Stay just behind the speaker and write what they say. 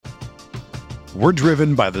We're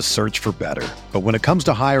driven by the search for better. But when it comes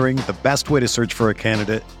to hiring, the best way to search for a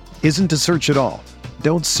candidate isn't to search at all.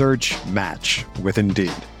 Don't search, match with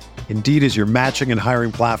Indeed. Indeed is your matching and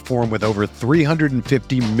hiring platform with over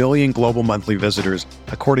 350 million global monthly visitors,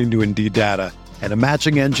 according to Indeed data, and a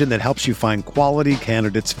matching engine that helps you find quality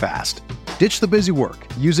candidates fast. Ditch the busy work.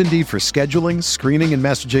 Use Indeed for scheduling, screening, and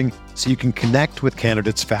messaging so you can connect with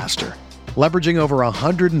candidates faster. Leveraging over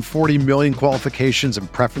 140 million qualifications and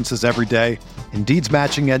preferences every day, Indeed's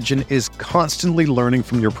matching engine is constantly learning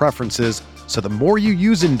from your preferences, so the more you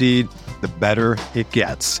use Indeed, the better it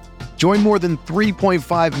gets. Join more than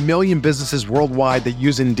 3.5 million businesses worldwide that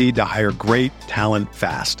use Indeed to hire great talent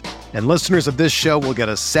fast. And listeners of this show will get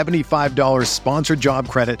a $75 sponsored job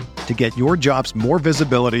credit to get your jobs more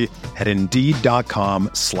visibility at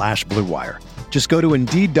Indeed.com/Blue Wire. Just go to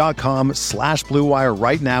Indeed.com/Blue Wire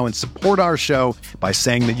right now and support our show by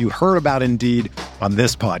saying that you heard about Indeed on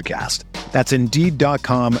this podcast. That's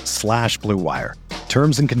Indeed.com/Blue Wire.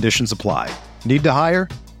 Terms and conditions apply. Need to hire?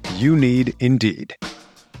 You need Indeed.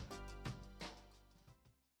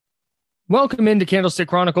 Welcome into Candlestick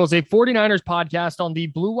Chronicles, a 49ers podcast on the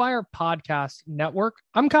Blue Wire Podcast Network.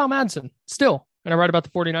 I'm Kyle Madsen, still, and I write about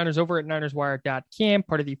the 49ers over at NinersWire.com,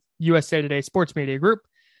 part of the USA Today Sports Media Group.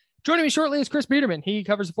 Joining me shortly is Chris Biederman. He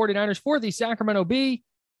covers the 49ers for the Sacramento Bee,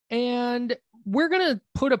 and we're going to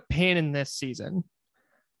put a pin in this season.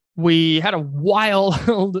 We had a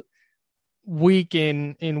wild week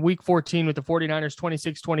in week 14 with the 49ers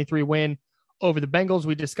 26-23 win over the Bengals.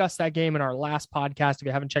 We discussed that game in our last podcast. If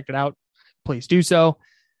you haven't checked it out, please do so.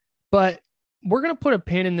 But we're going to put a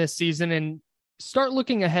pin in this season and start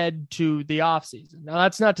looking ahead to the offseason. Now,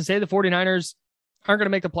 that's not to say the 49ers aren't going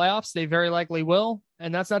to make the playoffs. They very likely will.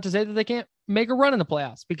 And that's not to say that they can't make a run in the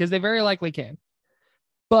playoffs, because they very likely can.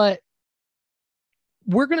 But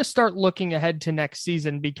we're going to start looking ahead to next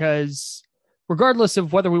season, because regardless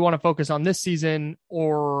of whether we want to focus on this season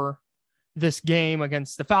or this game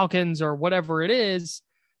against the Falcons or whatever it is,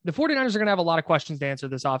 the 49ers are going to have a lot of questions to answer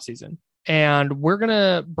this offseason. And we're going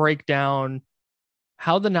to break down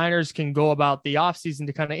how the Niners can go about the offseason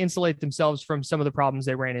to kind of insulate themselves from some of the problems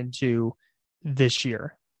they ran into this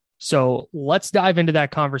year. So let's dive into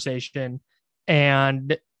that conversation.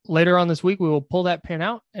 And later on this week, we will pull that pin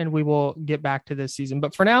out and we will get back to this season.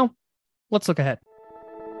 But for now, let's look ahead.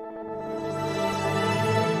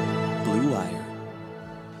 Blue Wire.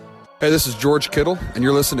 Hey, this is George Kittle, and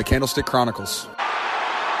you're listening to Candlestick Chronicles.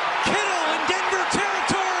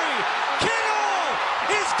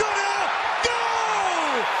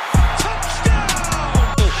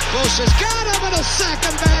 Has got him, and he'll sack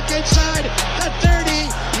him back inside the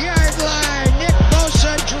 30-yard line. Nick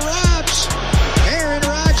Bosa drops Aaron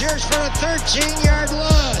Rodgers for a 13-yard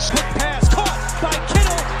loss. Quick pass caught by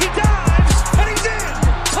Kittle. He dives, and he's in.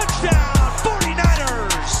 Touchdown,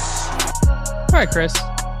 49ers. All right, Chris.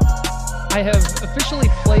 I have officially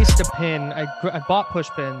placed a pin. I bought push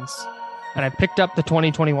pins, and I picked up the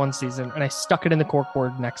 2021 season, and I stuck it in the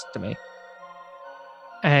corkboard next to me.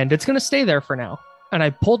 And it's going to stay there for now. And I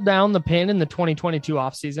pulled down the pin in the 2022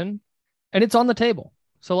 offseason, and it's on the table.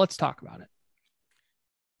 So let's talk about it.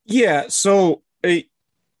 Yeah, so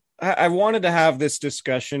I wanted to have this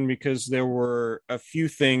discussion because there were a few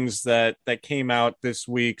things that came out this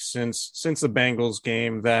week since the Bengals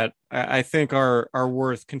game that I think are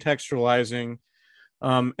worth contextualizing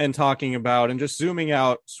and talking about, and just zooming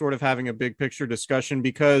out, sort of having a big picture discussion,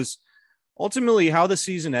 because ultimately how the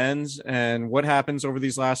season ends and what happens over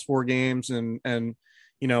these last four games and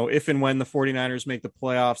you know, if and when the 49ers make the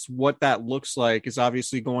playoffs, what that looks like is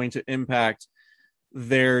obviously going to impact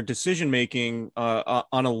their decision making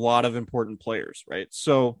on a lot of important players, right?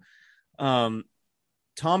 So Tom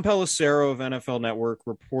Pelissero of NFL Network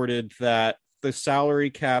reported that the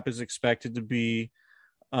salary cap is expected to be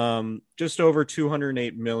just over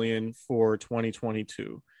 $208 million for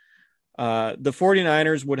 2022. The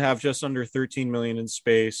 49ers would have just under $13 million in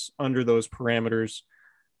space under those parameters.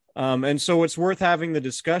 And so it's worth having the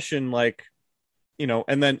discussion, like, you know,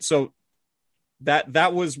 and then, so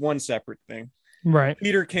that was one separate thing. Right.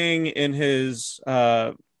 Peter King, in his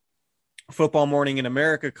Football Morning in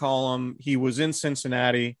America column, he was in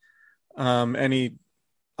Cincinnati, and he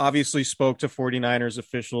obviously spoke to 49ers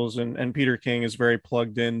officials, and Peter King is very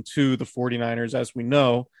plugged in to the 49ers, as we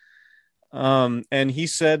know. And he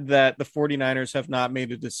said that the 49ers have not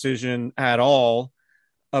made a decision at all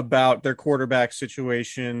about their quarterback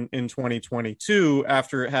situation in 2022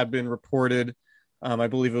 after it had been reported. I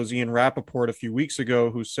believe it was Ian Rappaport a few weeks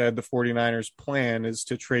ago who said the 49ers plan is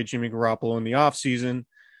to trade Jimmy Garoppolo in the offseason.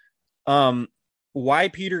 why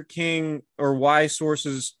Peter King, or why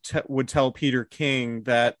sources would tell Peter King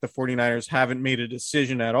that the 49ers haven't made a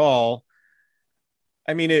decision at all.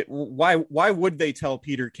 I mean, why would they tell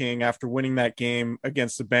Peter King after winning that game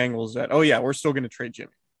against the Bengals that, oh yeah, we're still going to trade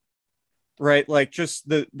Jimmy, right? Like,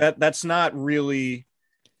 just that's not really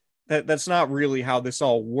how this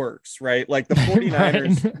all works, right? Like, the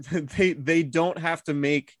 49ers, right. they don't have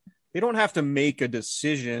to make a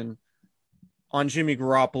decision on Jimmy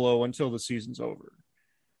Garoppolo until the season's over.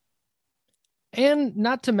 And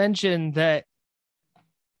not to mention that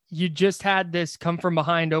you just had this come from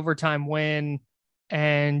behind overtime win,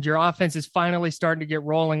 and your offense is finally starting to get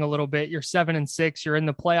rolling a little bit. You're 7-6, you're in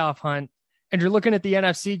the playoff hunt, and you're looking at the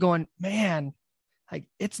NFC going, man, like,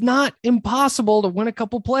 it's not impossible to win a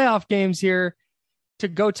couple playoff games here. To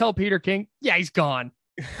go tell Peter King, yeah, he's gone.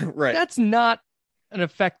 Right. That's not an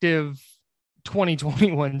effective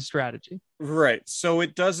 2021 strategy. Right. So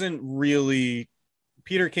it doesn't really,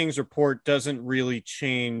 Peter King's report doesn't really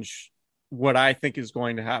change what I think is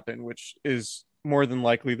going to happen, which is more than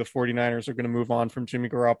likely the 49ers are going to move on from Jimmy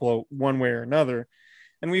Garoppolo one way or another.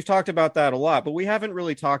 And we've talked about that a lot, but we haven't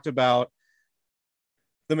really talked about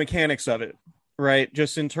the mechanics of it, right?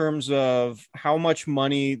 Just in terms of how much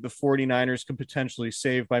money the 49ers could potentially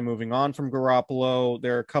save by moving on from Garoppolo.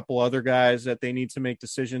 There are a couple other guys that they need to make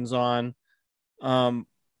decisions on.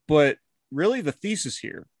 But really the thesis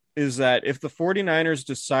here is that if the 49ers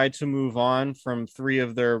decide to move on from three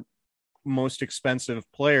of their most expensive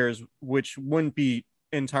players, which wouldn't be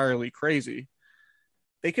entirely crazy,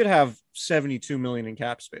 they could have $72 million in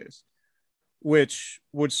cap space, which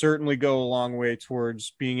would certainly go a long way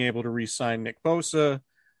towards being able to re-sign Nick Bosa,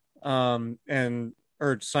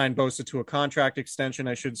 or sign Bosa to a contract extension.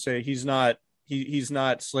 I should say he's not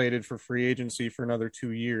slated for free agency for another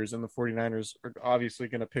 2 years, and the 49ers are obviously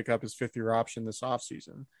going to pick up his 5th-year option this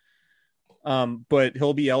offseason. But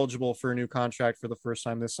he'll be eligible for a new contract for the first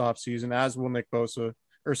time this offseason, as will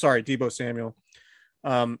Deebo Samuel,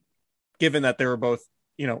 given that they were both,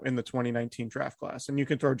 in the 2019 draft class. And you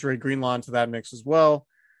can throw Dre Greenlaw into that mix as well.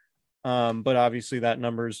 But obviously that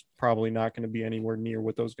number is probably not going to be anywhere near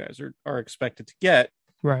what those guys are expected to get.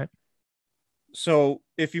 Right. So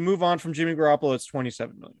if you move on from Jimmy Garoppolo, it's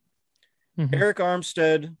 $27 million. Mm-hmm. Eric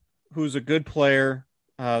Armstead, who's a good player,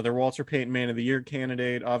 their Walter Payton Man of the Year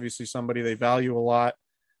candidate, obviously somebody they value a lot,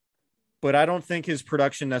 but I don't think his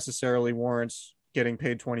production necessarily warrants getting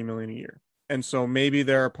paid $20 million a year. And so maybe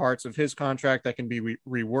there are parts of his contract that can be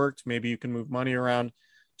reworked. Maybe you can move money around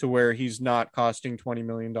to where he's not costing $20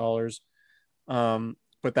 million.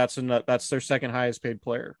 But that's their second highest paid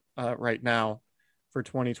player right now for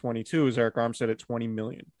 2022 is Eric Armstead at $20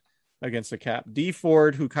 million against the cap. Dee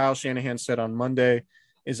Ford, who Kyle Shanahan said on Monday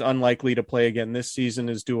is unlikely to play again this season,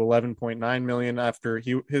 is due $11.9 million after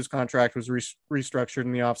his contract was restructured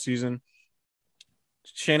in the offseason.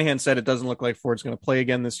 Shanahan said it doesn't look like Ford's going to play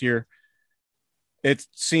again this year. It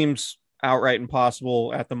seems outright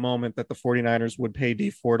impossible at the moment that the 49ers would pay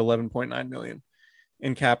Dee Ford $11.9 million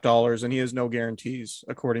in cap dollars, and he has no guarantees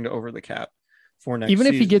according to Over the Cap for next season.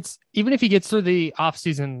 Even if he gets through the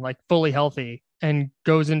offseason like fully healthy and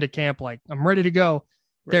goes into camp like, I'm ready to go,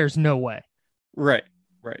 right. There's no way. Right.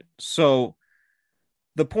 So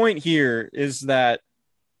the point here is that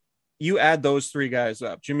you add those three guys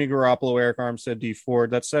up, Jimmy Garoppolo, Eric Armstead, Dee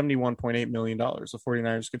Ford, that's $71.8 million the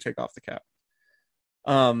 49ers could take off the cap.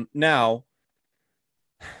 Now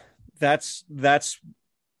that's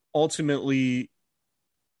ultimately,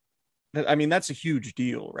 I mean, that's a huge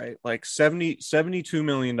deal, right? Like $72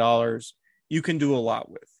 million you can do a lot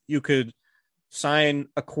with. You could sign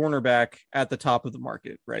a cornerback at the top of the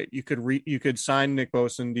market, right? You could sign Nick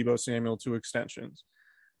Bosa and Deebo Samuel to extensions.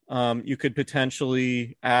 You could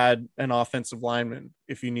potentially add an offensive lineman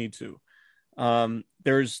if you need to.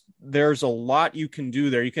 There's a lot you can do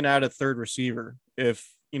there. You can add a third receiver if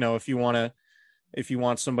you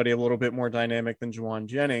want somebody a little bit more dynamic than Juwan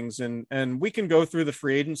Jennings, and we can go through the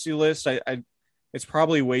free agency list. It's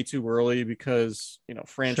probably way too early because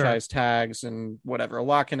franchise tags and whatever, a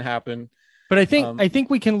lot can happen. But I think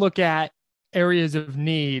we can look at areas of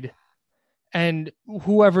need, and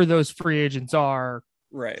whoever those free agents are,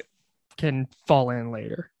 right, can fall in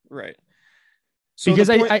later, right? So because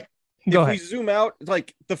go ahead. We zoom out,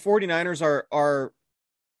 like the 49ers are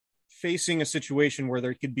facing a situation where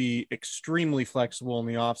they could be extremely flexible in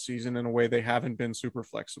the offseason in a way they haven't been super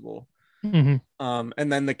flexible. Mm-hmm.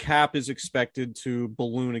 And then the cap is expected to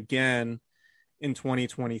balloon again in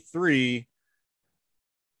 2023,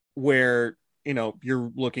 where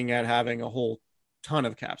you're looking at having a whole ton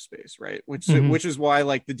of cap space, right? Which is why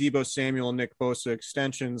like the Deebo Samuel and Nick Bosa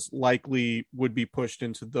extensions likely would be pushed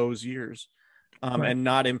into those years and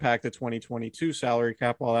not impact the 2022 salary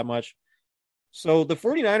cap all that much. So the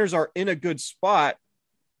 49ers are in a good spot,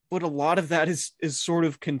 but a lot of that is sort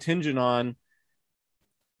of contingent on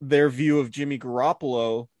their view of Jimmy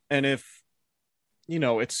Garoppolo. And if,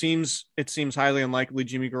 it seems highly unlikely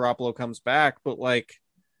Jimmy Garoppolo comes back, but like,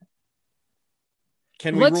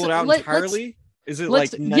 can we rule it out entirely? Is it like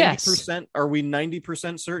 90%? Yes. Are we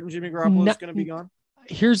 90% certain Jimmy Garoppolo is going to be gone?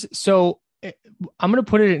 I'm going to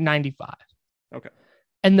put it at 95. Okay.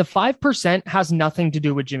 And the 5% has nothing to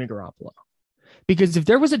do with Jimmy Garoppolo. Because if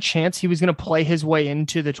there was a chance he was going to play his way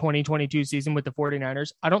into the 2022 season with the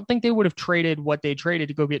 49ers, I don't think they would have traded what they traded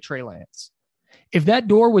to go get Trey Lance. If that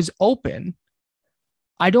door was open,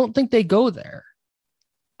 I don't think they go there.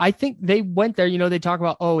 I think they went there, they talk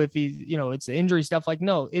about, if he's, it's the injury stuff. Like,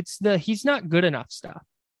 no, it's he's not good enough stuff.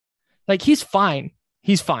 Like, he's fine.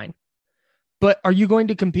 He's fine. But are you going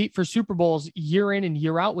to compete for Super Bowls year in and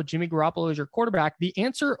year out with Jimmy Garoppolo as your quarterback? The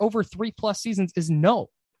answer over 3+ seasons is no.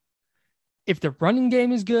 If the running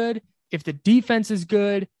game is good, if the defense is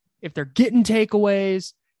good, if they're getting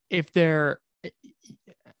takeaways, if they're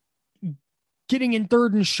getting in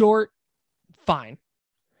third and short, fine.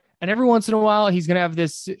 And every once in a while, he's going to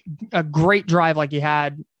have a great drive like he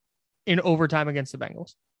had in overtime against the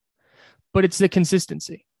Bengals. But it's the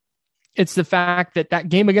consistency. It's the fact that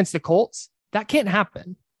game against the Colts, that can't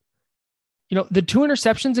happen. The 2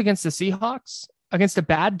 interceptions against the Seahawks, against a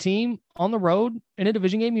bad team on the road in a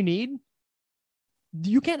division game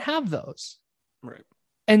you can't have those. Right.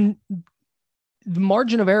 And the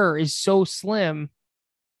margin of error is so slim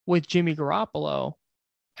with Jimmy Garoppolo,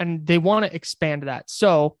 and they want to expand that.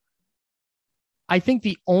 So I think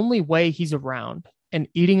the only way he's around and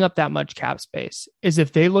eating up that much cap space is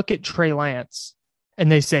if they look at Trey Lance and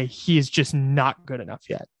they say he is just not good enough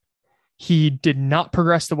yet. He did not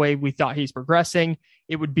progress the way we thought he's progressing.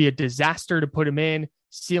 It would be a disaster to put him in.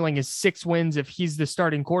 Ceiling is 6 wins if he's the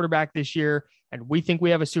starting quarterback this year. And we think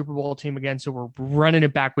we have a Super Bowl team again. So we're running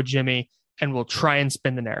it back with Jimmy and we'll try and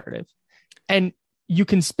spin the narrative. And you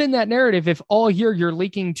can spin that narrative if all year you're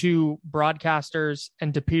leaking to broadcasters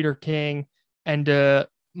and to Peter King and to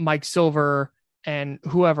Mike Silver and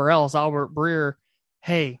whoever else, Albert Breer.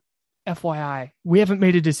 Hey, FYI, we haven't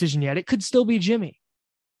made a decision yet. It could still be Jimmy.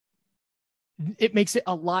 It makes it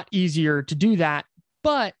a lot easier to do that.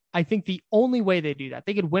 But I think the only way they do that,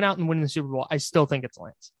 they could win out and win the Super Bowl. I still think it's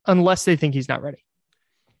Lance, unless they think he's not ready.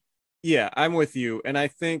 Yeah, I'm with you. And I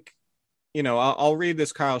think, I'll read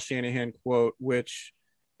this Kyle Shanahan quote, which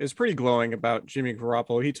is pretty glowing about Jimmy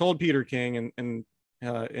Garoppolo. He told Peter King in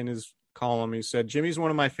his column, he said, "Jimmy's one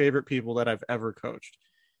of my favorite people that I've ever coached.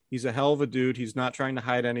 He's a hell of a dude. He's not trying to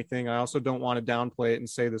hide anything. I also don't want to downplay it and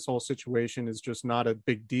say this whole situation is just not a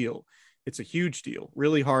big deal. It's a huge deal,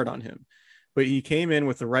 really hard on him. But he came in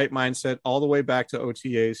with the right mindset all the way back to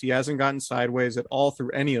OTAs. He hasn't gotten sideways at all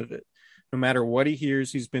through any of it. No matter what he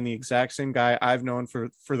hears, he's been the exact same guy I've known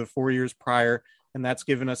for the 4 years prior, and that's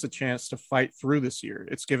given us a chance to fight through this year.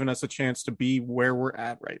 It's given us a chance to be where we're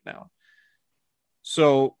at right now."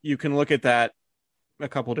 So you can look at that a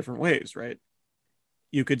couple different ways, right?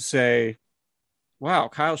 You could say, wow,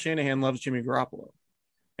 Kyle Shanahan loves Jimmy Garoppolo.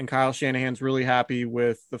 And Kyle Shanahan's really happy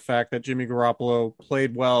with the fact that Jimmy Garoppolo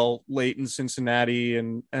played well late in Cincinnati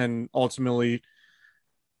and ultimately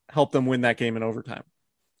helped them win that game in overtime.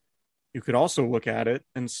 You could also look at it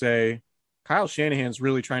and say, Kyle Shanahan's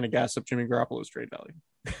really trying to gas up Jimmy Garoppolo's trade value.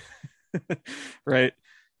 Right?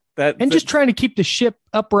 Just trying to keep the ship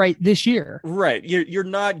upright this year. Right. You're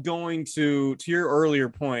not going to your earlier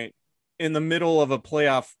point, in the middle of a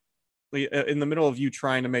playoff, in the middle of you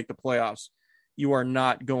trying to make the playoffs, you are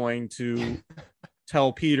not going to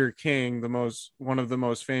tell Peter King, one of the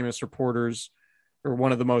most famous reporters, or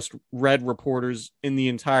one of the most read reporters in the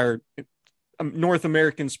entire North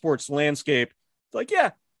American sports landscape, like,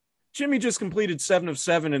 yeah, Jimmy just completed 7 of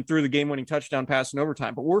 7 and threw the game-winning touchdown pass in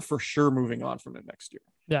overtime, but we're for sure moving on from it next year.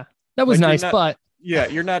 Yeah, that was nice, but yeah,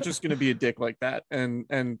 you're not just going to be a dick like that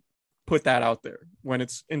and put that out there when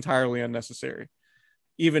it's entirely unnecessary,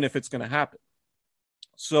 even if it's going to happen.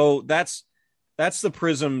 So that's the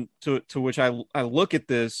prism to which I look at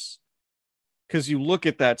this, because you look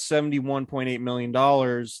at that $71.8 million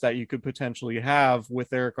that you could potentially have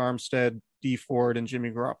with Eric Armstead, Dee Ford, and Jimmy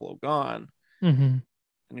Garoppolo gone. Mm-hmm.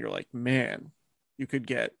 And you're like, man, you could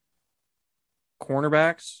get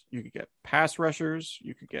cornerbacks, you could get pass rushers,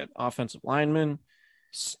 you could get offensive linemen,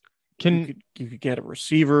 you could get a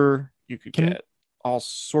receiver, you could get all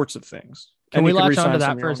sorts of things. Can we latch onto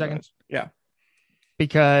that for a second? Guys. Yeah.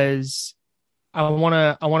 Because I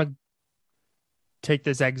want to take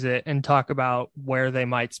this exit and talk about where they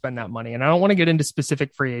might spend that money. And I don't want to get into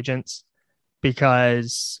specific free agents,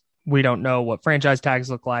 because we don't know what franchise tags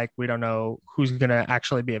look like. We don't know who's going to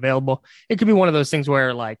actually be available. It could be one of those things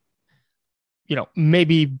where, like,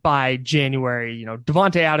 maybe by January,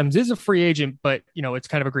 Devontae Adams is a free agent, but it's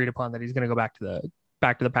kind of agreed upon that he's going to go back to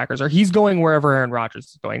the Packers, or he's going wherever Aaron Rodgers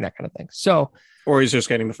is going, that kind of thing. So, or he's just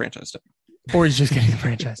getting the franchise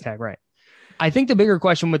tag. Right. I think the bigger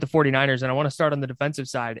question with the 49ers, and I want to start on the defensive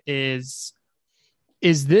side, is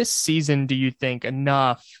this season, do you think,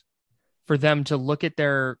 enough for them to look at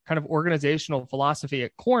their kind of organizational philosophy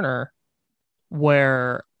at corner,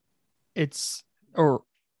 where or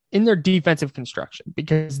in their defensive construction,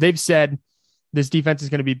 because they've said this defense is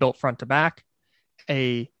going to be built front to back.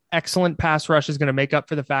 A excellent pass rush is going to make up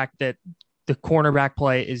for the fact that the cornerback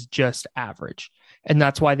play is just average. And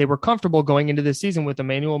that's why they were comfortable going into this season with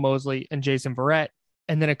Emmanuel Moseley and Jason Verrett,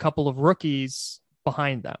 and then a couple of rookies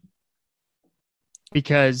behind them,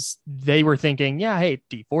 because they were thinking, hey,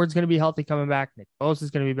 D Ford's going to be healthy coming back. Nick Bosa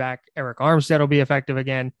is going to be back. Eric Armstead will be effective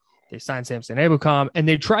again. They signed Samson Ebukam, and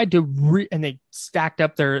they tried to and they stacked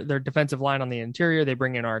up their defensive line on the interior. They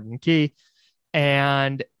bring in Arden Key,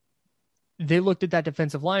 and they looked at that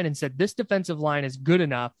defensive line and said, this defensive line is good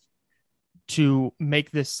enough to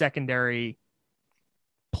make this secondary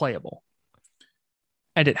playable.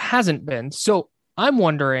 And it hasn't been. So I'm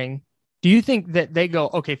wondering, do you think that they go,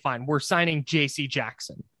 okay, fine, we're signing J.C.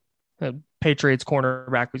 Jackson, the Patriots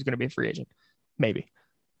cornerback who's going to be a free agent? Maybe.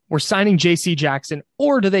 We're signing J.C. Jackson,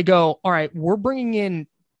 or do they go, all right, we're bringing in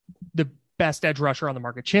the best edge rusher on the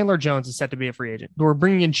market. Chandler Jones is set to be a free agent. We're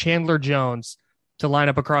bringing in Chandler Jones to line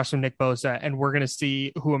up across from Nick Bosa, and we're going to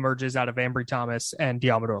see who emerges out of Ambry Thomas and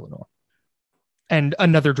Diamador Lenore, and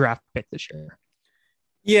another draft pick this year.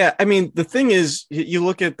 Yeah, I mean, the thing is, you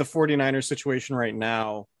look at the 49ers situation right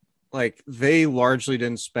now, like, they largely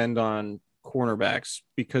didn't spend on cornerbacks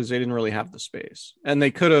because they didn't really have the space. And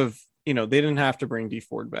they could have, they didn't have to bring D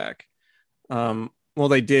Ford back. Well,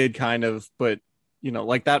 they did kind of, but,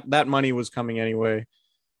 like that money was coming anyway.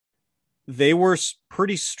 They were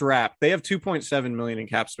pretty strapped. They have $2.7 million in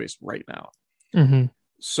cap space right now. Mm-hmm.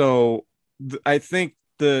 So I think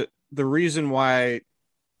the reason why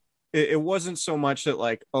it wasn't so much that,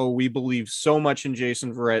 like, oh, we believe so much in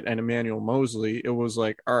Jason Verrett and Emmanuel Moseley. It was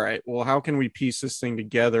like, all right, well, how can we piece this thing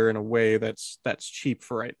together in a way that's cheap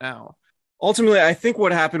for right now? Ultimately, I think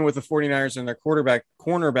what happened with the 49ers and their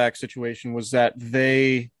cornerback situation was that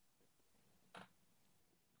they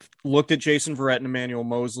looked at Jason Verrett and Emmanuel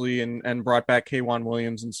Moseley and brought back K'Wan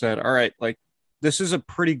Williams and said, all right, like, this is a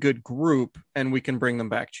pretty good group and we can bring them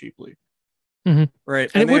back cheaply. Mm-hmm. Right.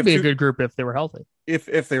 And it would be a good group if they were healthy.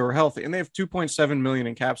 If they were healthy, and they have $2.7 million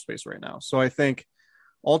in cap space right now. So I think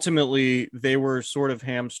ultimately they were sort of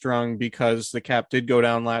hamstrung because the cap did go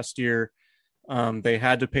down last year. They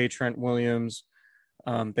had to pay Trent Williams.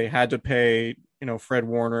 They had to pay, Fred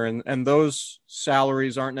Warner, and those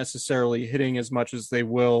salaries aren't necessarily hitting as much as they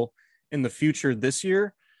will in the future this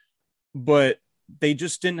year, but they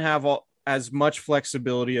just didn't have as much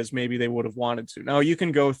flexibility as maybe they would have wanted to. Now, you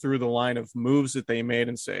can go through the line of moves that they made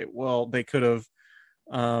and say, well, they could have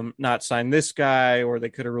not signed this guy, or they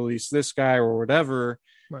could have released this guy or whatever,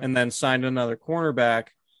 right, and then signed another cornerback.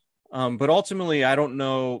 But ultimately, I don't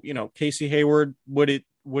know, Casey Hayward, would it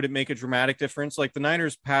make a dramatic difference? Like, the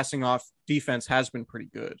Niners passing off defense has been pretty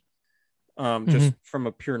good. Just from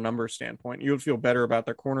a pure number standpoint, you would feel better about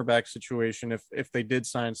their cornerback situation if they did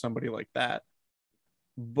sign somebody like that.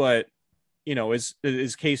 But,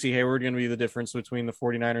 is Casey Hayward going to be the difference between the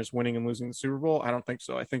 49ers winning and losing the Super Bowl? I don't think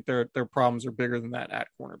so. I think their problems are bigger than that at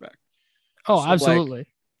cornerback. Oh, so, absolutely.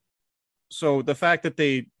 So the fact that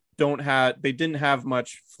they didn't have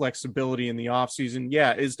much flexibility in the offseason,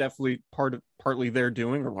 is definitely partly their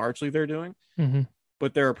doing, or largely their doing. Mm-hmm.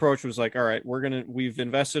 But their approach was like, all right, we've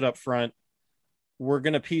invested up front. We're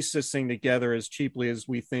going to piece this thing together as cheaply as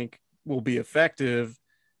we think will be effective.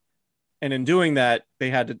 And in doing that,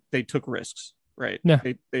 they took risks, right? Yeah.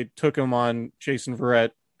 They took them on Jason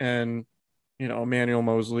Verrett and, Emmanuel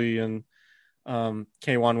Moseley and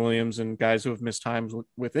K'Wan Williams and guys who have missed times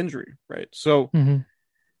with injury, right? So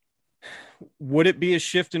would it be a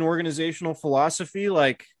shift in organizational philosophy?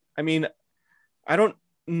 Like, I mean, I don't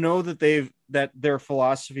know that their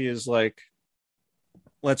philosophy is like,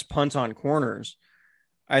 let's punt on corners.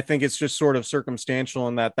 I think it's just sort of circumstantial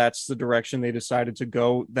in that that's the direction they decided to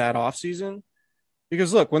go that offseason.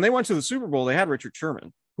 Because look, when they went to the Super Bowl, they had Richard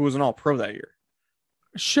Sherman, who was an all-pro that year.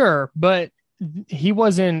 Sure, but he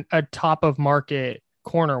wasn't a top of market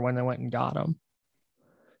corner when they went and got him.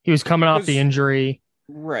 He was coming off the injury.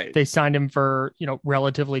 Right. They signed him for,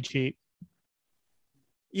 relatively cheap.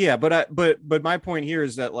 Yeah, but my point here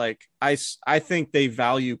is that like I think they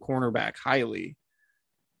value cornerback highly.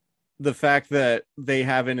 The fact that they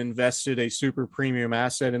haven't invested a super premium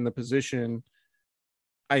asset in the position,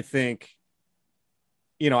 I think,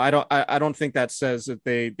 I don't think that says that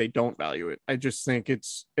they don't value it. I just think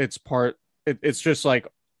it's just like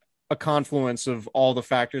a confluence of all the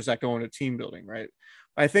factors that go into team building, right?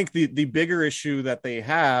 I think the bigger issue that they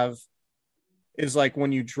have is like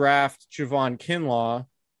when you draft Javon Kinlaw,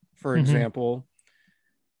 for example,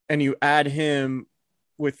 and you add him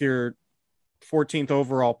with your 14th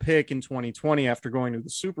overall pick in 2020 after going to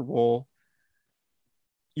the Super Bowl,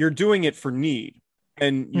 you're doing it for need.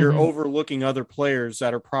 And you're overlooking other players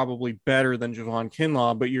that are probably better than Javon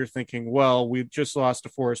Kinlaw, but you're thinking, well, we've just lost to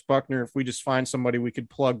Forrest Buckner. If we just find somebody we could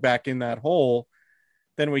plug back in that hole,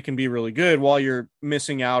 then we can be really good, while you're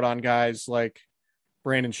missing out on guys like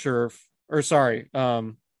Brandon Scherf, or sorry,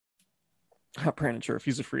 not Brandon Scherf,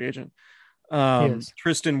 he's a free agent.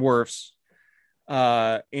 Tristan Wirfs,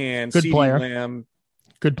 and good CeeDee player. Lamb.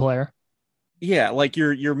 Good player. Yeah, like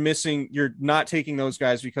you're not taking those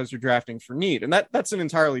guys because you're drafting for need. And that's an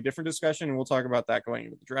entirely different discussion, and we'll talk about that going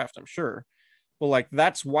into the draft, I'm sure. But like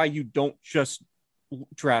that's why you don't just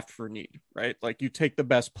draft for need, right? Like you take the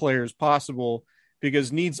best players possible,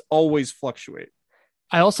 because needs always fluctuate.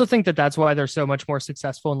 I also think that that's why they're so much more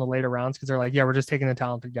successful in the later rounds, because they're like, yeah, we're just taking the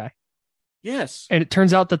talented guy. Yes. And it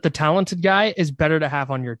turns out that the talented guy is better to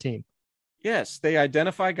have on your team. Yes, they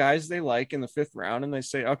identify guys they like in the 5th round and they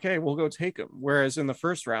say, okay, we'll go take them. Whereas in the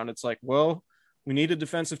 1st round, it's like, well, we need a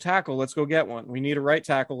defensive tackle. Let's go get one. We need a right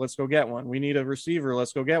tackle. Let's go get one. We need a receiver.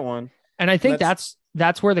 Let's go get one. And I think that's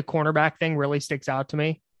where the cornerback thing really sticks out to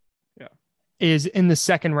me. Yeah. Is in the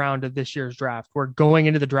 2nd round of this year's draft, where going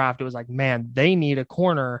into the draft, it was like, man, they need a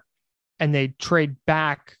corner, and they trade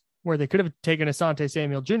back where they could have taken Asante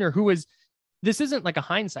Samuel Jr., who is, this isn't like a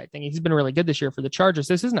hindsight thing. He's been really good this year for the Chargers.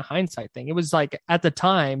 This isn't a hindsight thing. It was like at the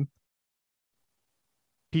time,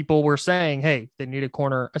 people were saying, hey, they need a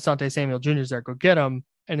corner. Asante Samuel Jr. is there. Go get him.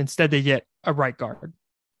 And instead they get a right guard.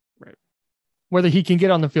 Right. Whether he can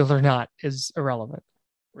get on the field or not is irrelevant.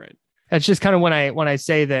 Right. That's just kind of when I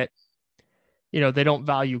say that, they don't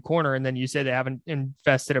value corner, and then you say they haven't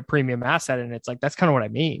invested a premium asset, and it's like, that's kind of what I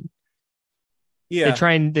mean. Yeah.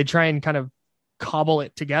 They try and kind of cobble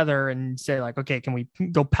it together and say like, okay, can we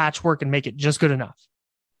go patchwork and make it just good enough?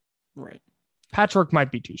 Right. Patchwork might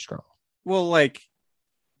be too strong. Well, like,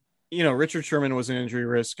 Richard Sherman was an injury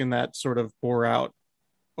risk, and that sort of bore out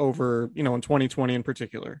over, in 2020 in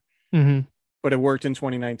particular, but it worked in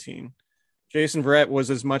 2019. Jason Verrett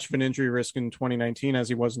was as much of an injury risk in 2019 as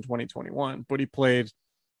he was in 2021, but he played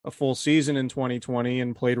a full season in 2020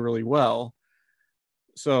 and played really well.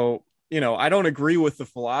 So, I don't agree with the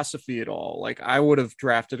philosophy at all. Like, I would have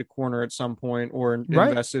drafted a corner at some point or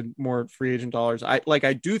invested more free agent dollars. I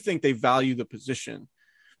do think they value the position,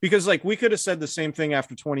 because like we could have said the same thing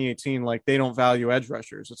after 2018. Like, they don't value edge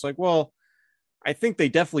rushers. It's like, well, I think they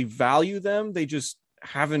definitely value them. They just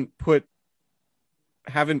haven't put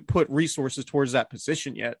resources towards that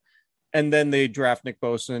position yet. And then they draft Nick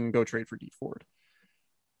Bosa and go trade for Dee Ford.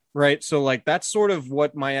 Right. So like, that's sort of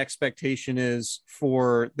what my expectation is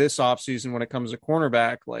for this offseason when it comes to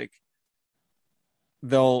cornerback. Like,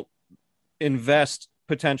 they'll invest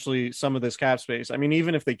potentially some of this cap space. I mean,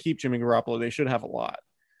 even if they keep Jimmy Garoppolo, they should have a lot.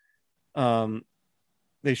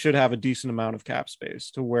 They should have a decent amount of cap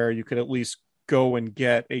space to where you could at least go and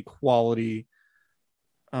get a quality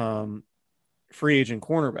free agent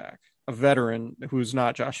cornerback, a veteran who's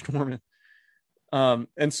not Josh Norman.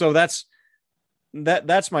 And so that's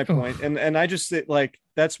my point. And I just think like,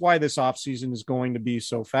 that's why this offseason is going to be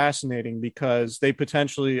so fascinating, because they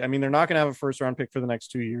potentially, I mean, they're not going to have a 1st round pick for the next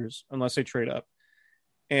 2 years unless they trade up,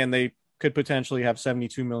 and they could potentially have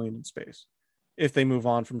 $72 million in space if they move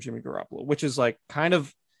on from Jimmy Garoppolo, which is like, kind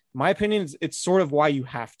of, my opinion, it's sort of why you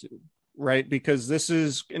have to, right? Because this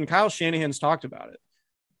is, and Kyle Shanahan's talked about it.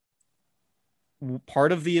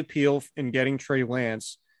 Part of the appeal in getting Trey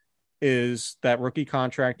Lance is that rookie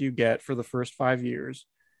contract you get for the first 5 years.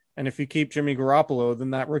 And if you keep Jimmy Garoppolo,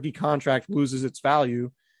 then that rookie contract loses its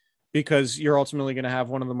value, because you're ultimately going to have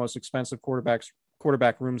one of the most expensive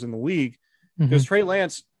quarterback rooms in the league. Because Trey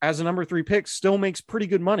Lance, as a number 3 pick, still makes pretty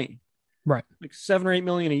good money. Right. Like $7 or $8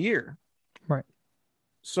 million a year. Right.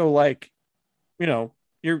 So like,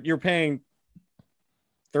 you're paying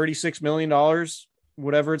 $36 million,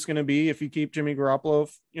 whatever it's going to be, if you keep Jimmy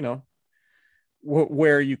Garoppolo,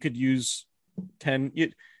 where you could use 10,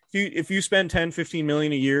 if you spend 10, 15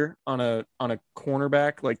 million a year on a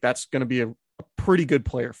cornerback, like that's going to be a pretty good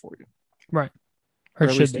player for you. Right. Or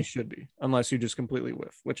at least he should be, unless you just completely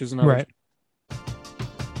whiff, which is another. Right.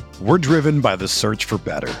 We're driven by the search for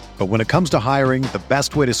better. But when it comes to hiring, the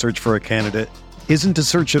best way to search for a candidate isn't to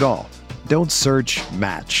search at all. Don't search,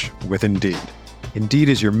 match with Indeed. Indeed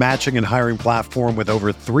is your matching and hiring platform with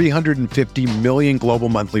over 350 million global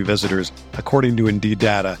monthly visitors, according to Indeed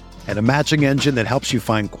data, and a matching engine that helps you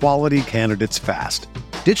find quality candidates fast.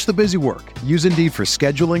 Ditch the busy work. Use Indeed for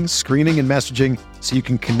scheduling, screening, and messaging so you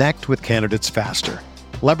can connect with candidates faster.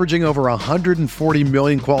 Leveraging over 140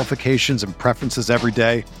 million qualifications and preferences every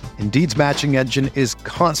day, Indeed's matching engine is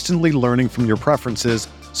constantly learning from your preferences,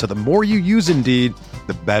 so the more you use Indeed,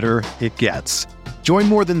 the better it gets. Join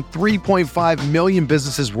more than 3.5 million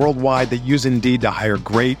businesses worldwide that use Indeed to hire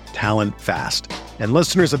great talent fast. And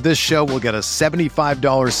listeners of this show will get a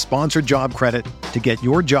 $75 sponsored job credit to get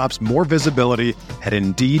your jobs more visibility at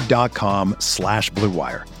Indeed.com/Blue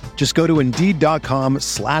Wire. Just go to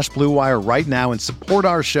Indeed.com/Blue Wire right now and support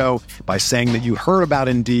our show by saying that you heard about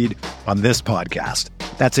Indeed on this podcast.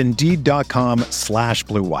 That's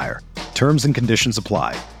Indeed.com/Blue Wire. Terms and conditions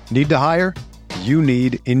apply. Need to hire? You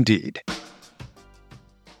need Indeed.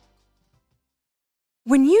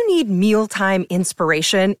 When you need mealtime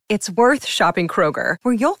inspiration, it's worth shopping Kroger,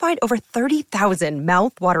 where you'll find over 30,000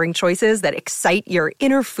 mouth-watering choices that excite your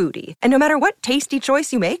inner foodie. And no matter what tasty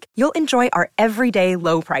choice you make, you'll enjoy our everyday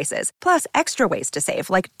low prices, plus extra ways to save,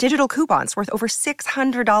 like digital coupons worth over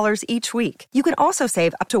 $600 each week. You can also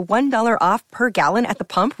save up to $1 off per gallon at the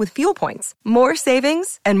pump with fuel points. More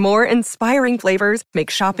savings and more inspiring flavors make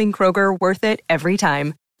shopping Kroger worth it every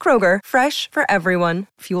time. Kroger, fresh for everyone.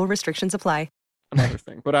 Fuel restrictions apply. Another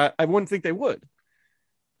thing, but I wouldn't think they would.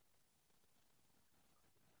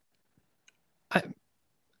 I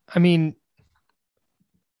mean,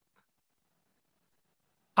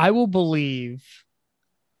 I will believe.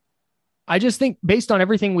 I just think based on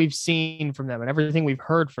everything we've seen from them and everything we've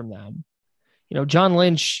heard from them, John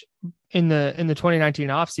Lynch in the 2019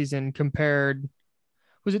 offseason compared,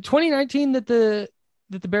 was it 2019 that the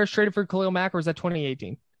Bears traded for Khalil Mack, or was that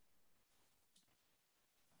 2018?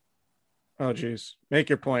 Oh, geez. Make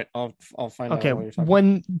your point. I'll find out. Okay,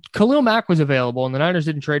 when Khalil Mack was available and the Niners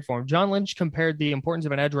didn't trade for him, John Lynch compared the importance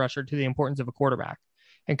of an edge rusher to the importance of a quarterback.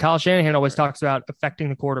 And Kyle Shanahan always talks about affecting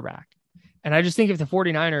the quarterback. And I just think if the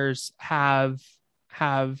 49ers have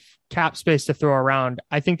cap space to throw around,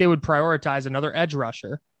 I think they would prioritize another edge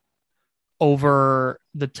rusher over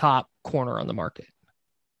the top corner on the market.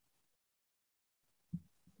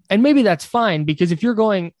 And maybe that's fine, because if you're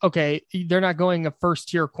going, okay, they're not going a first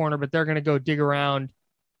tier corner, but they're going to go dig around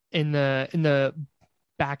in the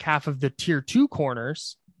back half of the tier 2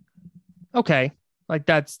 corners. Okay. Like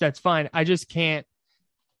that's fine. I just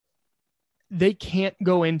they can't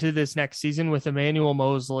go into this next season with Emmanuel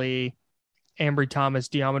Mosley, Ambry Thomas,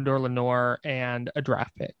 Diamador Lenore, and a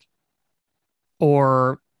draft pick,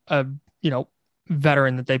 or a,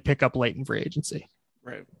 veteran that they pick up late in free agency.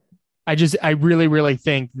 Right. I really, really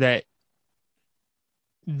think that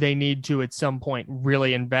they need to, at some point,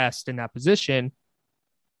 really invest in that position.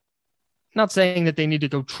 Not saying that they need to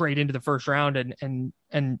go trade into the first round and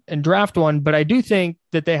draft one, but I do think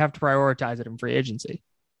that they have to prioritize it in free agency.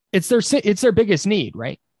 It's their biggest need,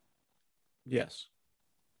 right? Yes.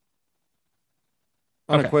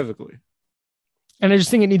 Unequivocally. Okay. And I just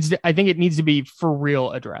think it needs to be for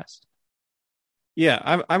real addressed.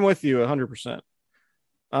 Yeah, I'm with you 100%.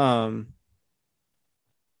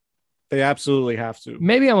 They absolutely have to.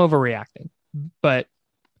 Maybe I'm overreacting, but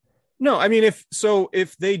no, I mean, if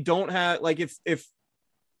they don't have, like, if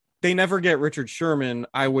they never get Richard Sherman,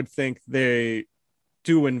 I would think they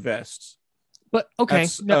do invest. But okay,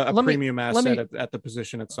 that's a premium asset at the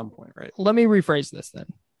position at some point, right? Let me rephrase this then.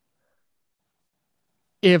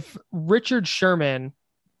 If Richard Sherman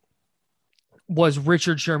was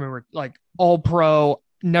Richard Sherman, like all pro,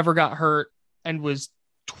 never got hurt, and was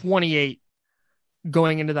 28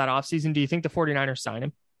 going into that offseason, do you think the 49ers sign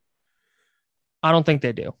him? I don't think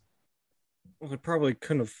they do. Well, they probably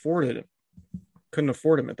couldn't afford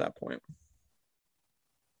him at that point.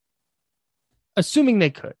 Assuming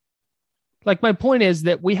they could. Like, my point is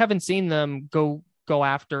that we haven't seen them go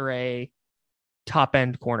after a top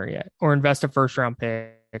end corner yet, or invest a first round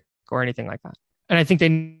pick or anything like that. And I think they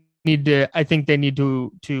need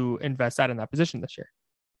to invest that in that position this year.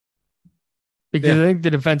 Because I think the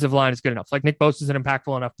defensive line is good enough. Like, Nick Bosa is an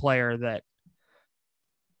impactful enough player that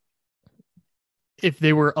if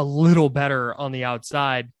they were a little better on the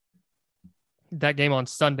outside, that game on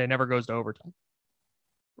Sunday never goes to overtime.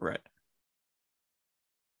 Right.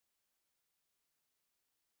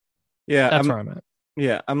 Yeah. That's where I'm at.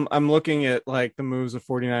 Yeah. I'm looking at, like, the moves the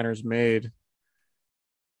 49ers made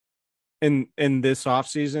in this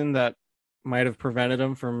offseason that might have prevented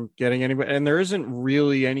him from getting anybody. And there isn't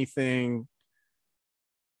really anything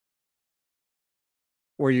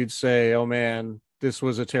where you'd say, oh man, this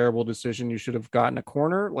was a terrible decision. You should have gotten a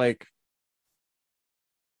corner. Like,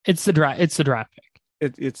 it's the draft. It's the draft pick.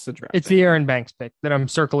 It's the draft. It's the Aaron Banks pick that I'm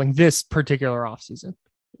circling this particular offseason.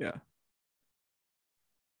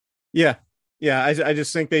 Yeah. I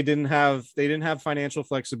just think they didn't have financial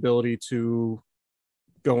flexibility to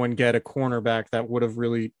go and get a cornerback that would have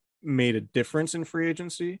really made a difference in free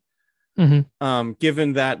agency.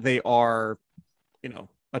 Given that they are,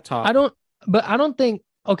 a top. I don't think.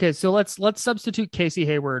 Okay, so let's substitute Casey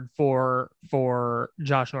Hayward for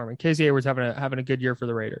Josh Norman. Casey Hayward's having a good year for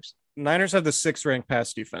the Raiders. Niners have the 6th ranked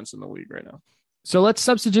pass defense in the league right now. So let's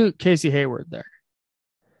substitute Casey Hayward there.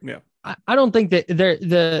 Yeah. I don't think that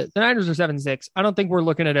the Niners are 7-6. I don't think we're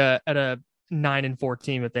looking at a 9-4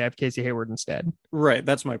 team if they have Casey Hayward instead. Right.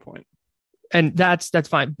 That's my point. And that's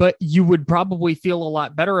fine. But you would probably feel a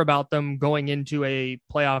lot better about them going into a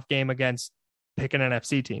playoff game against pick an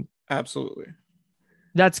NFC team. Absolutely.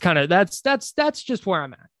 That's just where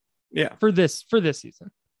I'm at. Yeah. For this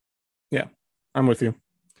season. Yeah. I'm with you.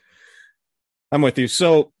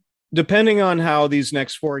 So depending on how these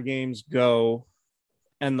next 4 games go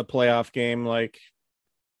and the playoff game,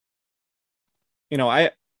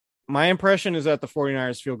 my impression is that the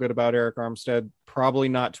 49ers feel good about Eric Armstead, probably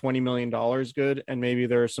not $20 million good. And maybe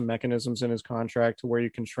there are some mechanisms in his contract to where you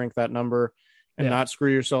can shrink that number and not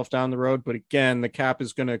screw yourself down the road. But again, the cap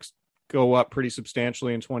is going to go up pretty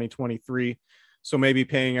substantially in 2023. So maybe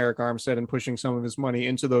paying Eric Armstead and pushing some of his money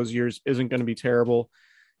into those years isn't going to be terrible.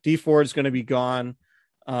 Dee Ford's going to be gone.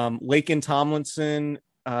 Laken Tomlinson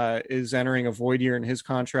is entering a void year in his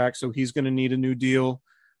contract, so he's going to need a new deal.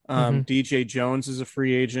 DJ Jones is a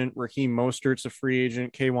free agent. Raheem Mostert's a free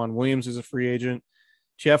agent. K'Wan Williams is a free agent.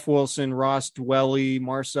 Jeff Wilson, Ross Dwelly,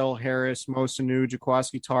 Marcel Harris, Mo Sanu,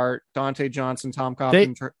 Jaquiski Tart, Dante Johnson, Tom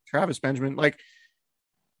Coughlin, Travis Benjamin.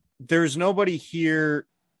 There's nobody here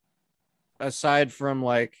aside from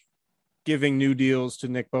giving new deals to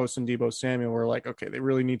Nick Bosa and Deebo Samuel. We're okay, they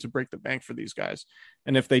really need to break the bank for these guys.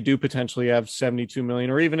 And if they do potentially have 72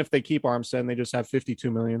 million, or even if they keep Armstead and they just have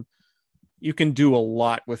 52 million, you can do a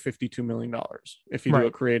lot with $52 million if you do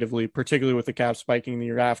it creatively, particularly with the cap spiking the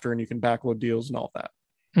year after, and you can backload deals and all that.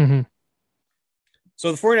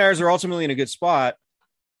 So the 49ers are ultimately in a good spot,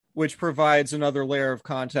 which provides another layer of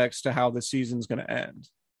context to how the season's going to end.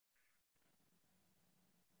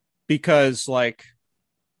 Because I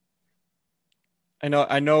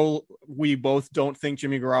know we both don't think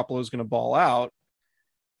Jimmy Garoppolo is going to ball out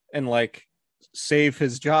and save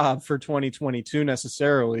his job for 2022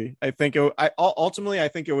 necessarily. I think ultimately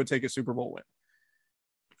think it would take a Super Bowl win.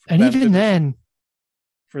 And even then,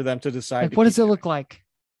 for them to decide, what does it look like?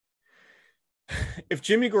 If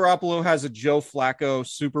Jimmy Garoppolo has a Joe Flacco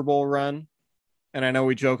Super Bowl run, and I know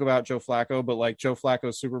we joke about Joe Flacco, but Joe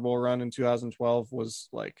Flacco's Super Bowl run in 2012 was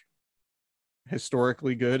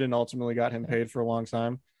historically good and ultimately got him paid for a long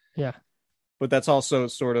time. Yeah. But that's also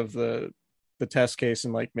sort of the test case,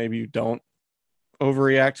 and maybe you don't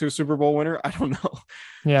overreact to a Super Bowl winner. I don't know.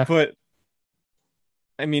 Yeah. But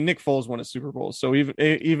I mean, Nick Foles won a Super Bowl. So even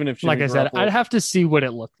if Jimmy like I said, I'd have to see what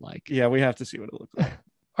it looked like. Yeah, we have to see what it looked like.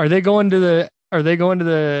 Are they going to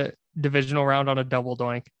the divisional round on a double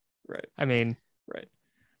doink? Right. I mean, right.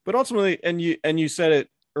 But ultimately, and you said it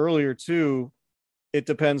earlier too, it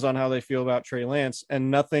depends on how they feel about Trey Lance,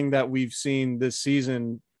 and nothing that we've seen this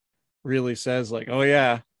season really says oh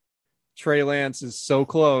yeah, Trey Lance is so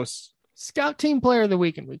close. Scout team player of the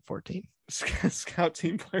week in week 14. Scout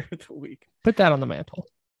team player of the week. Put that on the mantle.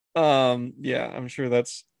 Yeah, I'm sure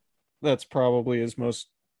that's probably his most.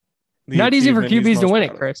 Not easy for QBs to win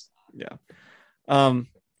it, Chris. Yeah.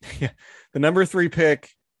 Yeah. The number 3 pick,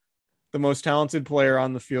 the most talented player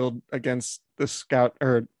on the field against the scout,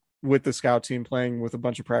 or with the scout team, playing with a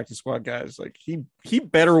bunch of practice squad guys. He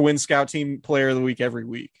better win scout team player of the week every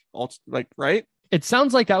week. Right? It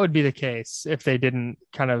sounds like that would be the case if they didn't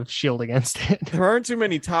kind of shield against it. There aren't too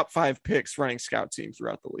many top 5 picks running scout team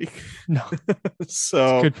throughout the league. No.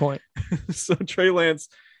 So good point. So Trey Lance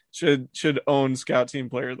should own scout team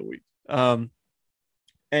player of the week.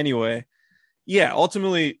 Anyway, yeah,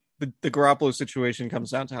 ultimately the Garoppolo situation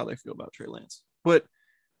comes down to how they feel about Trey Lance. But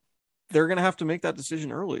they're going to have to make that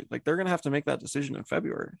decision early. They're going to have to make that decision in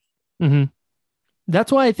February. Mm-hmm.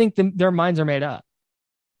 That's why I think their minds are made up.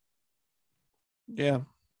 Yeah.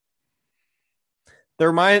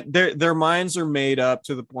 Their minds are made up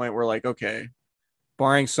to the point where okay,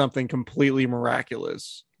 barring something completely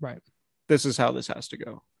miraculous, right, this is how this has to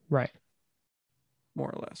go. Right. More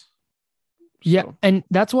or less. Yeah, So, and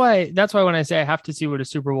that's why when I say I have to see what a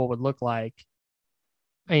Super Bowl would look like,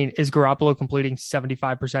 I mean, is Garoppolo completing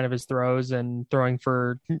 75% of his throws and throwing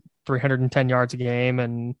for 310 yards a game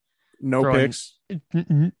and no throwing, picks.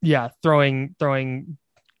 throwing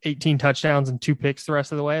 18 touchdowns and 2 picks the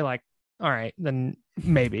rest of the way? Like, all right, then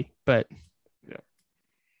maybe, but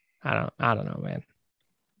Yeah. I don't know, man.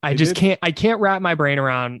 I can't wrap my brain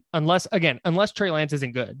around unless Trey Lance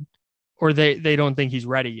isn't good or they don't think he's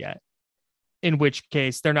ready yet. In which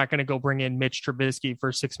case they're not going to go bring in Mitch Trubisky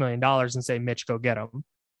for $6 million and say, Mitch, go get him.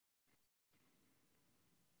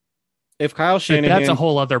 If Kyle Shanahan, that's a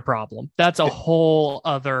whole other problem. That's a whole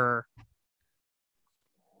other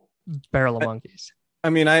barrel of monkeys.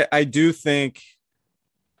 I mean, I do think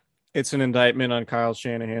it's an indictment on Kyle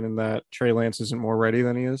Shanahan in that Trey Lance isn't more ready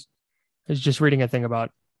than he is. I was just reading a thing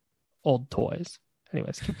about old toys.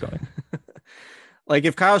 Anyways, keep going. Like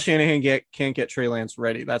if Kyle Shanahan can't get Trey Lance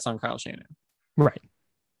ready, that's on Kyle Shanahan. Right.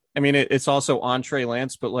 I mean, it's also on Trey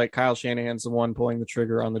Lance, but like Kyle Shanahan's the one pulling the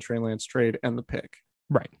trigger on the Trey Lance trade and the pick.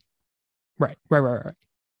 Right.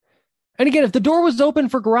 And again, if the door was open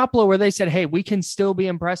for Garoppolo where they said, hey, we can still be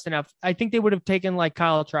impressed enough, I think they would have taken like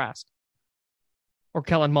Kyle Trask or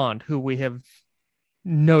Kellen Mond, who we have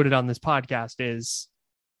noted on this podcast is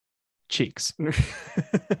cheeks.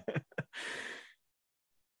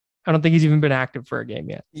 I don't think he's even been active for a game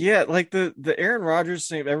yet. Yeah, like the Aaron Rodgers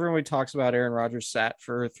thing. Everybody talks about Aaron Rodgers sat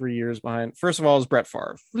for 3 years behind. First of all, it was Brett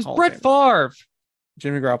Favre. It was Brett Favre.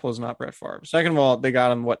 Jimmy Garoppolo is not Brett Favre. Second of all, they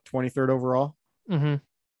got him, 23rd overall? Mm-hmm.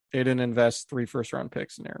 They didn't invest 3 first-round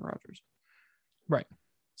picks in Aaron Rodgers. Right.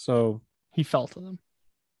 So he fell to them.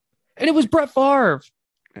 And it was Brett Favre.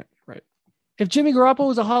 Yeah, right. If Jimmy Garoppolo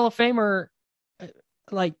was a Hall of Famer,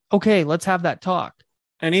 like, okay, let's have that talk.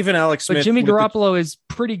 And even Alex Smith. But Jimmy Garoppolo is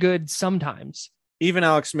pretty good sometimes. Even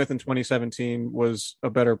Alex Smith in 2017 was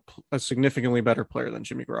a significantly better player than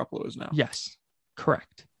Jimmy Garoppolo is now. Yes,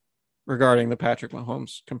 correct. Regarding the Patrick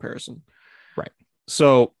Mahomes comparison. Right.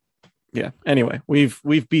 So, yeah, anyway, we've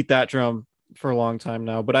beat that drum for a long time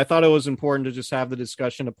now, but I thought it was important to just have the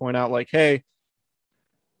discussion to point out like, hey,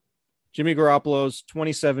 Jimmy Garoppolo's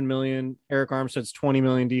 27 million, Eric Armstead's 20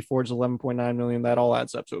 million, D Ford's 11.9 million. That all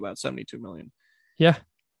adds up to about 72 million. Yeah.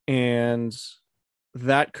 And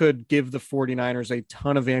that could give the 49ers a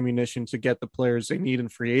ton of ammunition to get the players they need in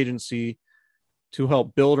free agency to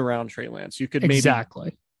help build around Trey Lance. You could maybe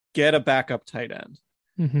get a backup tight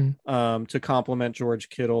end to complement George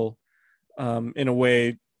Kittle in a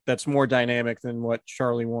way that's more dynamic than what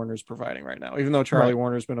Charlie Warner's providing right now. Even though Charlie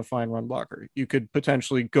Warner's been a fine run blocker, you could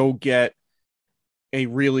potentially go get a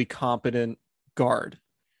really competent guard,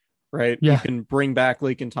 right? Yeah. You can bring back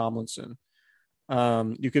Laken Tomlinson.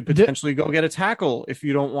 You could potentially go get a tackle if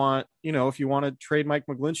you don't want, if you want to trade Mike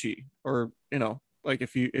McGlinchey or, like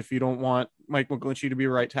if you don't want Mike McGlinchey to be a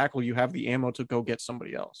right tackle, you have the ammo to go get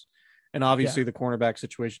somebody else. And obviously the cornerback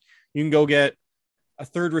situation, you can go get a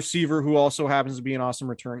third receiver who also happens to be an awesome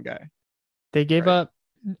return guy. They gave up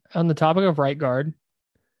on the topic of right guard.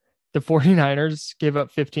 The 49ers gave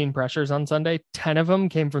up 15 pressures on Sunday. 10 of them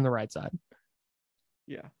came from the right side.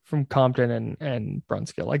 Yeah. From Compton and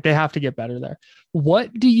Brunskill. Like they have to get better there.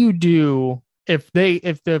 What do you do if the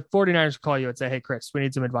 49ers call you and say, hey, Chris, we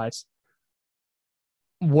need some advice?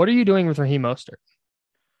 What are you doing with Raheem Mostert?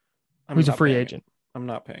 Who's a free agent? I'm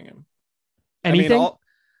not paying him. Anything?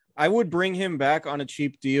 I would bring him back on a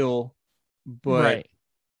cheap deal, but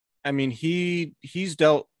I mean, he's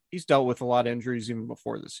dealt with a lot of injuries even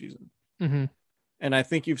before this season. Mm-hmm. And I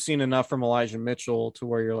think you've seen enough from Elijah Mitchell to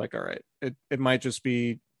where you're like, all right, it might just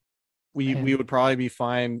be, we would probably be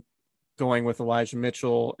fine going with Elijah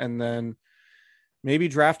Mitchell and then maybe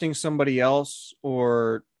drafting somebody else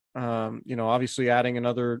or, obviously adding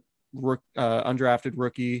another undrafted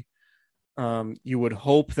rookie. You would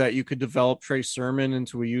hope that you could develop Trey Sermon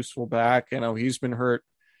into a useful back. I know he's been hurt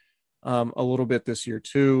a little bit this year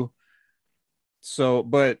too. So,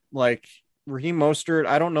 but like Raheem Mostert,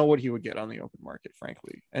 I don't know what he would get on the open market,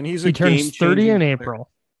 frankly. And he turns 30 in April.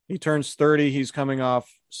 He turns 30. He's coming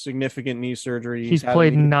off significant knee surgery. He's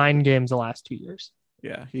played 9 games the last 2 years.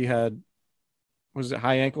 Yeah, he had, was it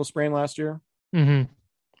high ankle sprain last year? Mm-hmm.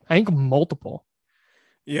 I think multiple.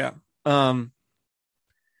 Yeah.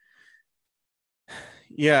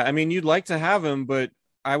 Yeah, I mean, you'd like to have him, but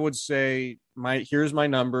I would say here's my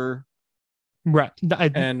number. Right.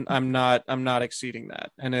 And I'm not exceeding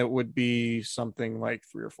that. And it would be something like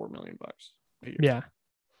 $3 or $4 million a year. Yeah.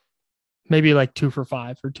 Maybe like 2 for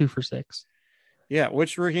 $5 or 2 for $6. Yeah,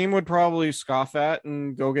 which Raheem would probably scoff at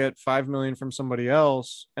and go get $5 million from somebody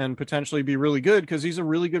else and potentially be really good because he's a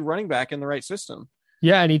really good running back in the right system.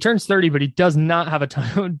 Yeah, and he turns 30, but he does not have a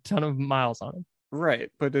ton of miles on him.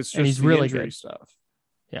 Right, but it's just And he's the really injury good. stuff.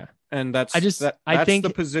 Yeah. And that's I think the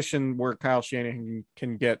position where Kyle Shanahan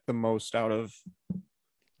can get the most out of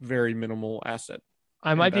very minimal asset.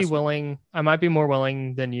 I might be more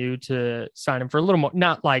willing than you to sign him for a little more,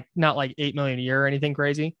 not like $8 million a year or anything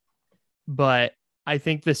crazy, but I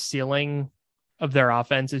think the ceiling of their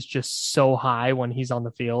offense is just so high when he's on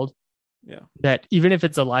the field. Yeah. That even if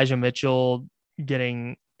it's Elijah Mitchell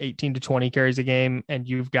getting 18 to 20 carries a game and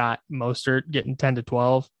you've got Mostert getting 10 to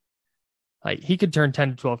 12, like he could turn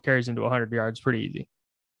 10 to 12 carries into 100 yards pretty easy.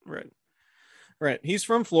 Right. He's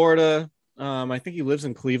from Florida. I think he lives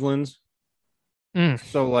in Cleveland.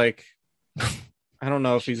 So like, I don't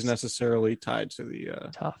know if he's necessarily tied to the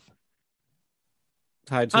tough.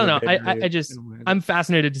 Tied to I don't know. I'm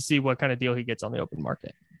fascinated to see what kind of deal he gets on the open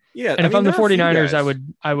market. Yeah. And if I'm the 49ers,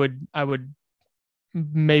 I would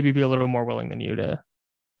maybe be a little more willing than you to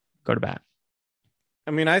go to bat.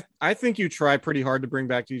 I mean, I think you try pretty hard to bring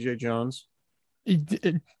back DJ Jones.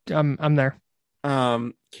 I'm there.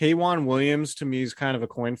 K'Wan Williams to me is kind of a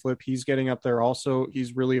coin flip. He's getting up there also.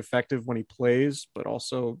 He's really effective when he plays, but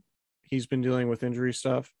also he's been dealing with injury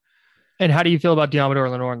stuff. And how do you feel about Deommodore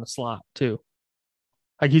Lenoir in the slot too?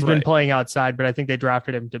 Like he's been playing outside, but I think they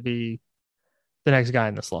drafted him to be the next guy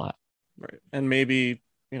in the slot. Right. And maybe,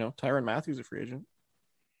 Tyrann Mathieu a free agent.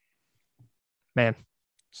 Man.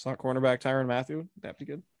 Slot cornerback Tyrann Mathieu. That'd be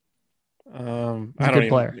good. He's a good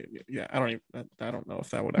player. Yeah, I don't know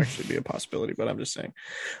if that would actually be a possibility, but I'm just saying,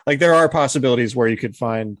 like, there are possibilities where you could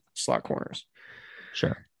find slot corners.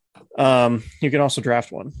 Sure. You can also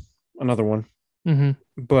draft another one. Mm-hmm.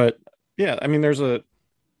 But yeah, I mean, it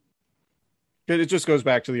just goes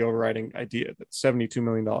back to the overriding idea that $72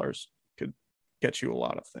 million could get you a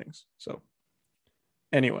lot of things. So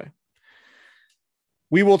anyway,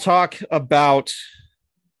 we will talk about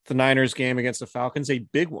the Niners game against the Falcons, a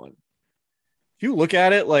big one. If you look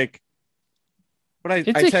at it, like when I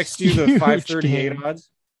text you the 538 odds.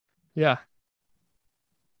 Yeah.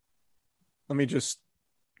 Let me just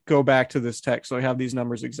go back to this text so I have these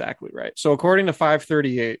numbers exactly right. So according to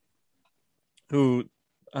 538, who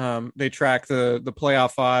they track the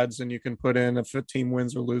playoff odds, and you can put in if a team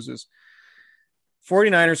wins or loses.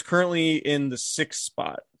 49ers currently in the 6th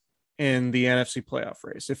spot in the NFC playoff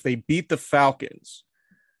race. If they beat the Falcons,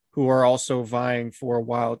 who are also vying for a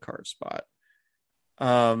wild card spot,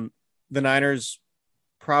 the Niners'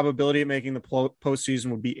 probability of making the postseason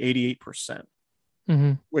would be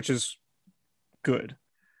 88%, which is good.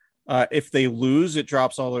 If they lose, it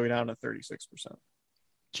drops all the way down to 36%.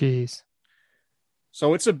 Jeez.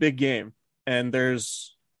 So it's a big game. And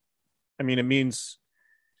it means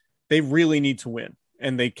they really need to win.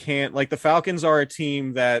 And they can't, like, the Falcons are a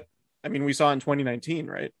team that, we saw in 2019,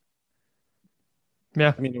 right?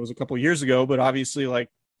 Yeah. It was a couple of years ago, but obviously, like,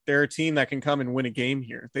 they're a team that can come and win a game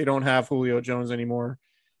here. They don't have Julio Jones anymore.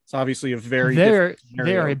 It's obviously a very they're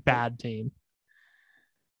a bad team.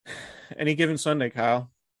 Any given Sunday, Kyle.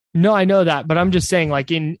 No, I know that, but I'm just saying, like,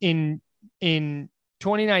 in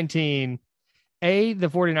 2019, A, the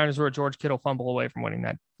 49ers were a George Kittle fumble away from winning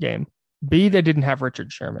that game. B, they didn't have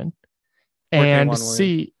Richard Sherman. And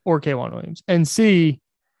C, or K'Wan Williams. And C,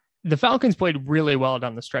 the Falcons played really well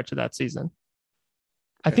down the stretch of that season.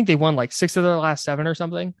 I think they won like 6 of their last 7 or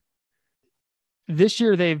something. This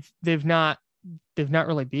year they've not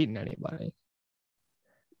really beaten anybody.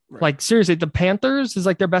 Right. Like, seriously, the Panthers is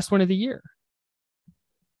like their best win of the year.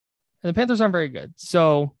 And the Panthers aren't very good.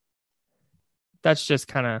 So that's just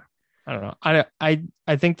kind of, I don't know. I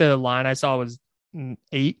think the line I saw was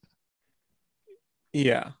 8.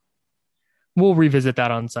 Yeah. We'll revisit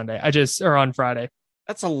that on Sunday. Or on Friday.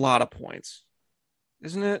 That's a lot of points,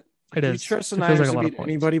 isn't it? It is. Do you trust the Niners to beat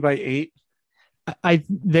anybody by 8?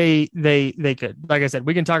 They could. Like I said,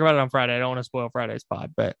 we can talk about it on Friday. I don't want to spoil Friday's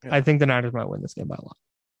pod, but yeah. I think the Niners might win this game by a lot.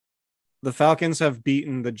 The Falcons have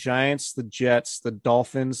beaten the Giants, the Jets, the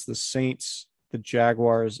Dolphins, the Saints, the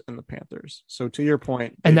Jaguars, and the Panthers. So to your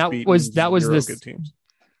point, and that was this good teams.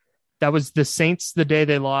 That was the Saints the day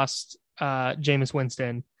they lost Jameis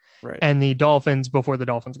Winston, right? And the Dolphins before the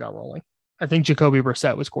Dolphins got rolling. I think Jacoby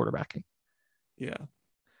Brissett was quarterbacking. Yeah.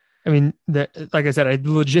 Like I said, I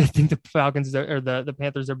legit think the Falcons the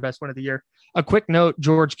Panthers are best win of the year. A quick note: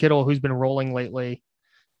 George Kittle, who's been rolling lately,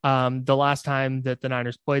 the last time that the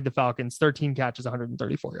Niners played the Falcons, 13 catches,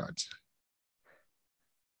 134 yards.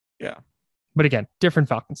 Yeah, but again, different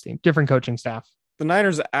Falcons team, different coaching staff. The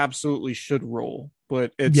Niners absolutely should roll,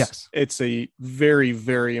 but it's a very,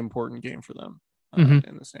 very important game for them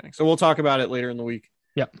in the standing. So we'll talk about it later in the week.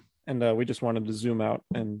 Yep, and we just wanted to zoom out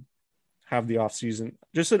and have the offseason,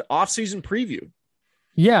 just an offseason preview.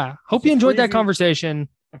 Yeah. Hope you enjoyed that conversation.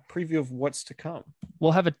 A preview of what's to come.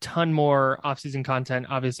 We'll have a ton more offseason content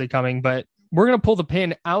obviously coming, but we're going to pull the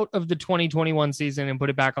pin out of the 2021 season and put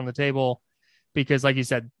it back on the table because, like you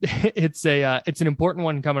said, it's an important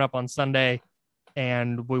one coming up on Sunday,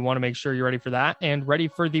 and we want to make sure you're ready for that and ready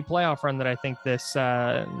for the playoff run that I think this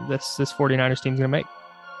 49ers team is going to make.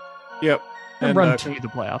 Yep. And run to the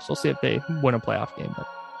playoffs. We'll see if they win a playoff game. But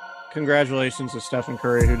congratulations to Stephen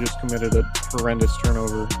Curry, who just committed a horrendous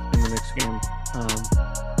turnover in the next game.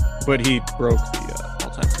 But he broke the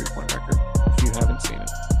all-time three-point record, if you haven't seen it.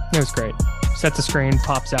 It was great. Sets the screen,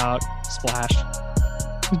 pops out, splash.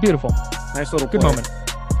 It was beautiful. Nice little good play. moment.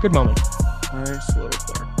 Good moment. Nice little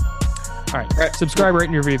player. All right. Subscribe, rate,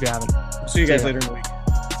 and review if you haven't. See you guys later in the week.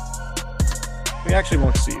 We actually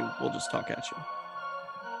won't see you. We'll just talk at you.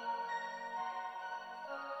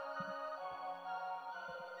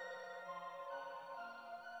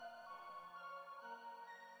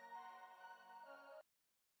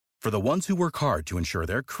 For the ones who work hard to ensure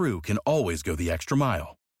their crew can always go the extra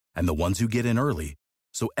mile, and the ones who get in early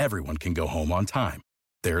so everyone can go home on time,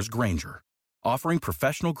 there's Grainger, offering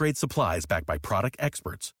professional-grade supplies backed by product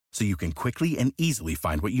experts so you can quickly and easily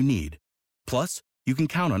find what you need. Plus, you can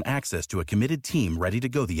count on access to a committed team ready to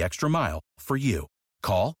go the extra mile for you.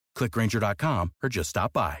 Call, click Grainger.com, or just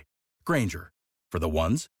stop by. Grainger, for the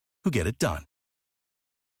ones who get it done.